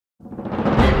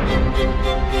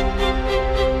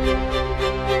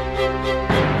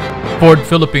Ford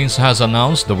Philippines has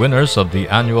announced the winners of the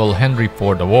annual Henry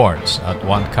Ford Awards at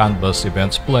One Canvas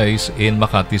Events Place in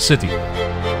Makati City.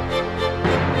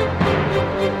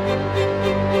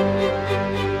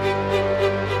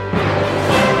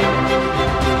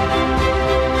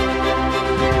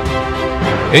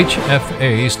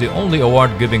 HFA is the only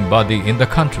award-giving body in the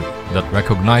country that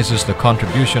recognizes the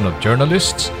contribution of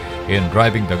journalists in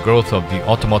driving the growth of the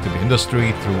automotive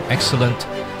industry through excellent,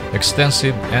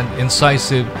 extensive, and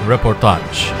incisive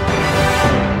reportage.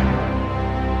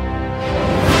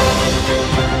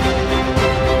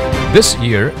 This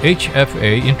year,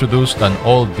 HFA introduced an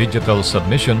all-digital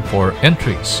submission for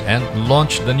entries and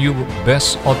launched the new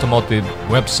Best Automotive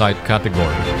Website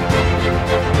category.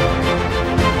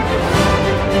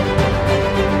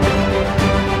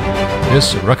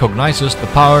 This recognizes the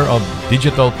power of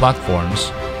digital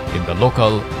platforms in the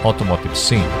local automotive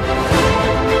scene.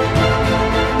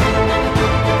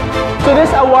 So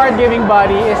this award-giving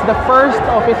body is the first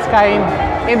of its kind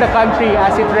in the country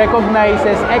as it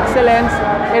recognizes excellence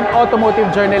in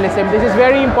automotive journalism. This is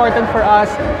very important for us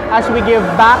as we give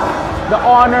back the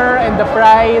honor and the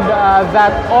pride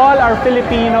that all our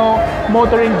Filipino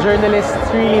motoring journalists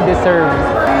really deserve.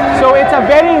 So it's a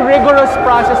very rigorous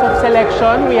process of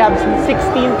selection. We have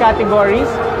 16 categories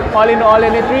all in all,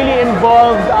 and it really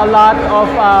involved a lot of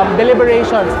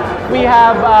deliberations. We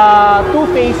have 2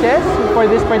 phases for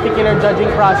this particular judging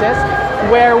process,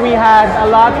 where we had a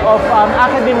lot of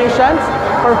academicians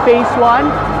for phase 1,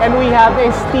 and we have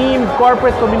esteemed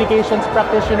corporate communications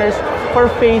practitioners for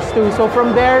phase 2. So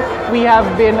from there, we have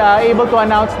been able to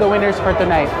announce the winners for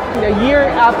tonight. Year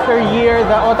after year,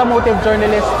 the automotive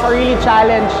journalists are really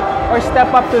challenged or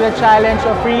step up to the challenge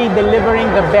of really delivering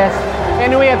the best.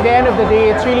 Anyway, at the end of the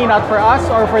day, it's really not for us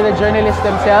or for the journalists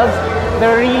themselves.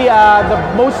 They're really the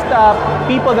most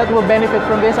people that will benefit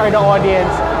from this are the audience.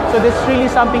 So this is really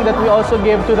something that we also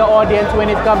give to the audience when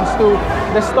it comes to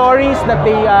the stories that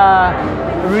they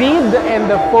read and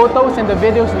the photos and the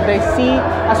videos that they see,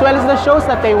 as well as the shows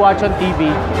that they watch on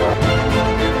TV.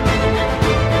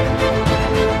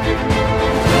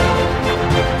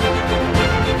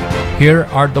 Here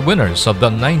are the winners of the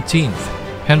 19th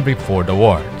Henry Ford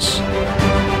Awards.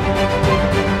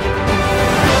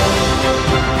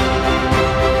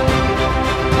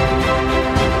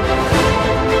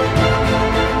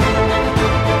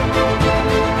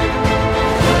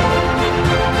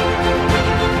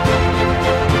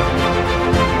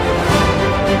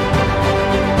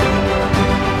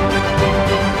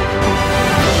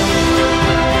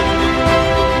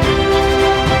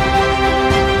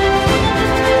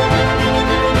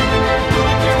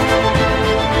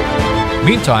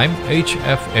 Meantime,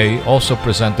 HFA also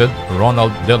presented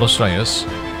Ronald De Los Reyes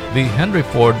the Henry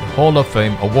Ford Hall of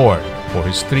Fame Award for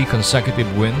his 3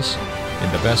 consecutive wins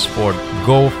in the Best Ford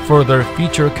Go Further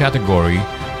feature category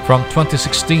from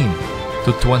 2016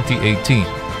 to 2018.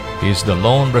 He is the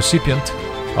lone recipient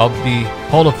of the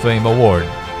Hall of Fame Award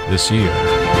this year.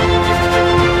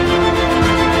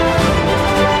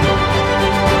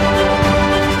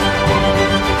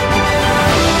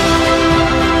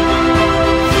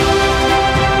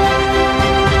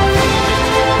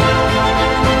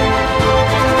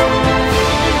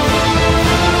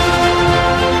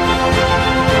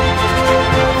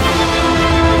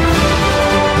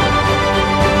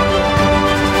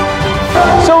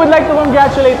 So we'd like to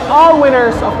congratulate all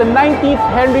winners of the 19th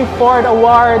Henry Ford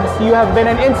Awards. You have been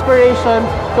an inspiration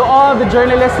to all of the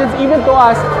journalists, even to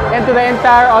us and to the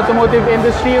entire automotive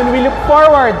industry, and we look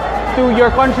forward to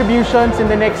your contributions in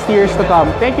the next years to come.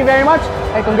 Thank you very much,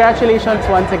 and congratulations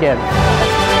once again.